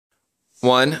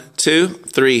1, 2,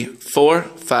 3, 4,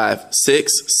 5,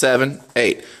 6, 7,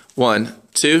 8. 1,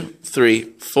 2, 3,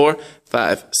 4,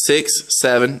 5, 6,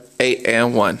 7, 8,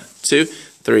 and 1, 2,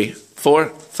 3, 4,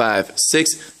 5,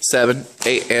 6, 7,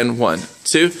 8, and 1,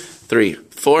 2, 3,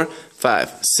 4,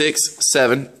 5, 6,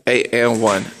 7, 8, and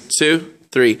 1, 2,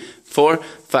 3, 4,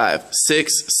 5,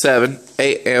 6, 7,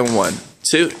 8, and 1,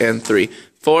 2 and 3,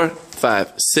 4,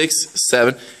 5, 6,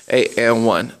 7, 8, and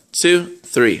 1, 2,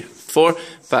 3, 4,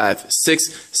 5,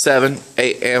 6, 7,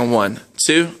 8, and 1,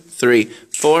 2, 3,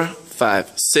 4,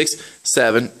 5, 6,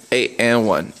 7, 8, and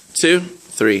 1, 2,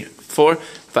 3, 4,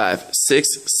 5,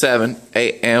 6, 7,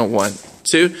 8, and 1,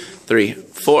 2, 3,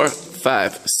 4,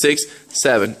 5, 6,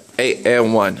 7, 8,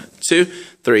 and 1, 2,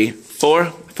 3, 4,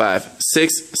 5,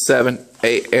 6, 7,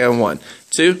 8, and 1,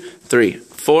 2, 3,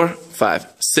 4, 5,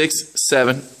 6,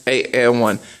 7, 8, and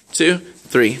 1, 2,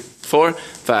 3, 4,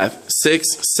 5,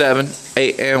 6, 7,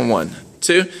 8, and 1,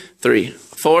 2, 3,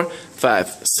 4,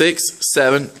 5, 6,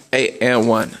 7, 8, and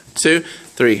 1, 2,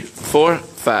 3, 4,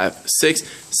 5, 6,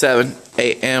 7,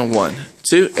 8, and 1,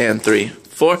 2 and 3,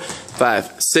 4,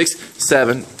 5, 6,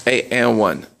 7, 8, and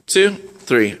 1, 2,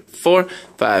 3, 4,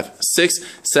 5, 6,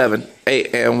 7, 8,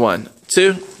 and 1,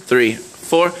 2, 3,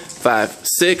 4, 5,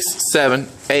 6, 7,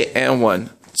 8, and 1,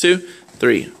 2,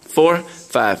 3, 4,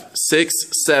 5, 6,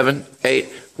 7, 8,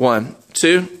 1,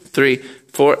 2, 3,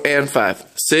 4, and 5,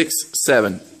 6,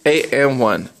 7, 8, and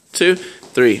 1, 2,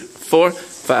 3, 4,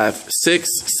 5, 6,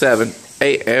 7,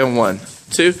 8, and 1,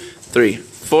 2, 3,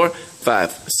 4,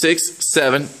 5, 6,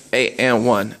 7, 8, and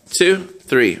 1, 2,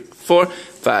 3, 4,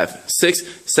 5, 6,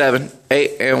 7,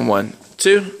 8, and 1,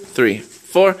 2, 3,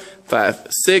 4, 5,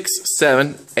 6,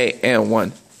 7, 8, and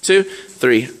 1, 2,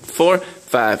 3, 4,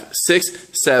 5, 6,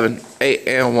 7, 8,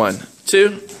 and 1,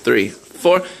 2, 3,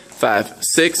 4, 5,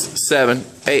 6, 7,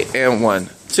 8, and 1,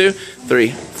 2, 3,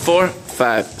 4,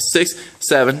 5, 6,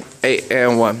 7, 8,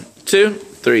 and 1, 2,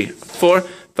 3, 4,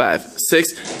 5,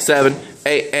 6, 7,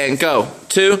 8, and go.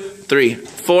 2, 3,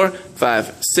 4,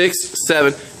 5, 6,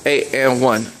 7, 8, and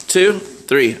 1, 2,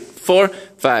 3, 4,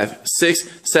 5, 6,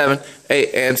 7, 8,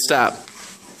 and stop.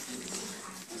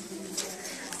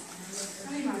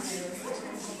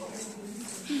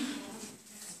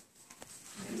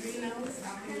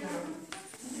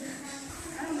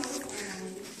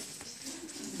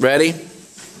 Ready?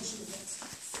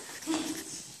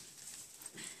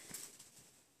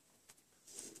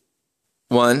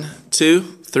 One, 2,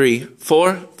 3,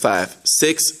 4, 5,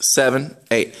 6, 7,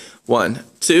 8. 1,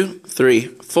 2, 3,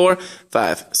 4,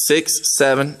 5, 6,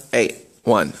 7, 8.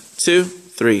 1, 2,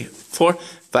 3, 4,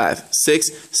 5,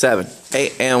 6, 7,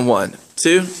 8, and 1,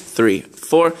 2, 3,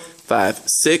 4, 5,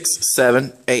 6,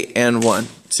 7, 8, and 1,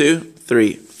 2,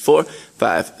 3, 4,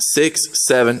 5, 6,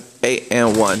 7, 8,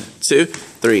 and 1, 2,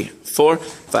 3, 4,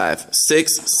 5,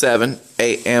 6, 7,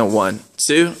 8, and 1,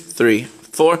 2, 3,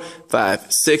 4, 5,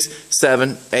 6,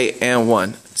 7, 8, and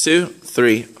 1, 2,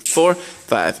 3, 4,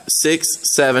 5, 6,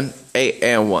 7, 8,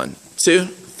 and 1, 2,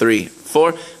 3,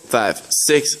 4, 5,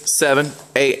 6, 7,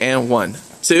 8, and 1,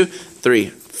 2, 3,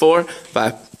 4,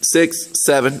 5, 6,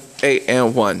 7, 8,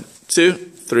 and 1, 2,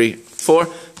 3, 4,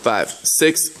 5,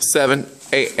 6, 7,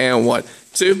 8, and 1,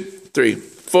 2, 3,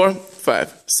 4,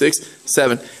 5, 6,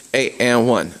 7, 8, and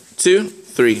 1, 2,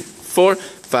 3, 4,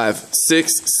 5,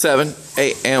 6, 7,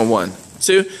 8, and 1,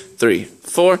 2, 3,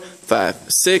 4, 5,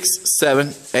 6, 7,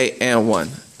 8, and 1,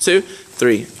 2,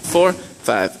 3, 4,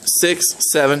 5, 6,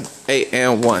 7, 8,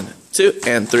 and 1, 2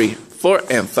 and 3, 4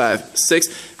 and 5, 6,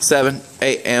 7,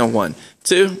 8, and 1,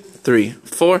 2, 3,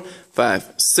 4,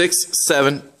 5, 6,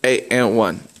 7, 8, and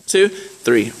 1, 2,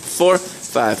 3, 4,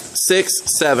 5,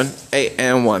 6, 7, 8,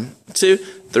 and 1, 2,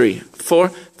 3,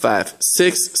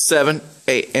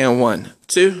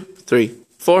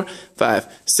 4, 5,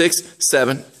 6,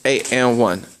 7, 8, and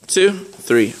 1, 2,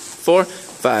 3, 4,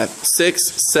 5, 6,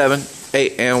 7,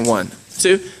 8, and 1,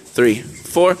 2, 3,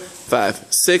 4, 5,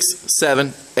 6, 7,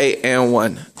 8, and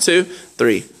 1, 2,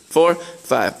 3, 4,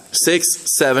 5, 6,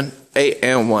 7, 8,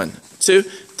 and 1,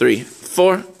 2, 3,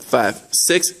 4, 5,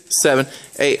 6, 7,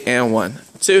 8, and 1,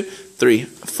 2, 3,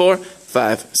 4,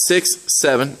 5, 6,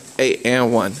 7, 8,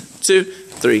 and 1, 2,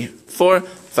 3, 4,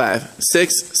 5,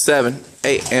 6, 7,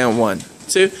 8, and 1, 2, 3, 4, 5, 6, 7, 8, and 1,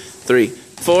 2, 3,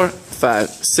 4, 5,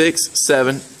 6,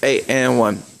 7, 8, and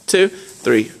 1, 2,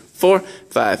 3, 4,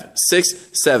 5, 6,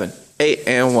 7, 8,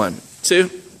 and 1, 2,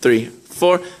 3,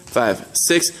 4, 5,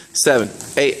 6, 7,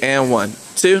 8, and 1,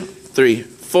 2, 3,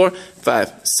 4,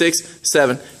 5, 6,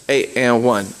 7, 8, and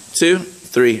 1, 2,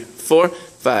 3, 4,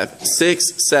 5,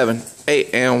 6, 7,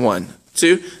 8, and 1,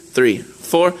 2, 3,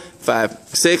 4, 5,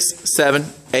 6, 7,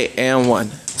 8, and 1,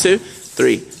 2,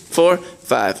 3, 4,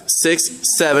 5,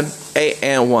 6, 7, 8,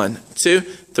 and 1, 2,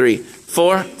 3,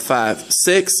 4, 5,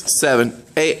 6, 7,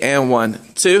 8, and 1,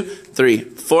 2, 3,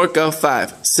 4. Go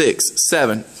 5, 6,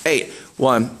 7, 8,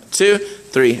 1, 2,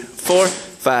 3, 4,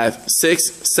 5,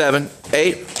 6, 7,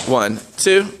 8, 1,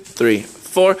 2, 3,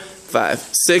 4, 5,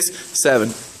 6,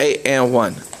 7, 8, and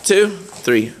 1, 2,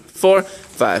 3, 4,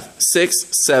 5,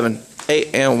 6, 7,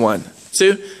 8, and 1,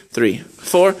 2, 3,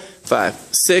 4, 5,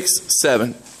 6,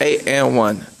 7, 8, and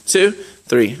 1, 2,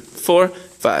 3, 4,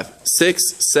 5, 6,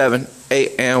 7,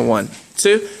 8, and 1,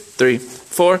 2, 3,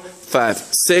 4, 5,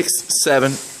 6,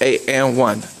 7, 8, and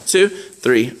 1, 2,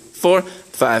 3, 4,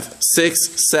 5,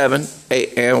 6, 7,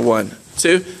 8, and 1,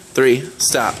 2, 3.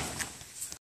 Stop.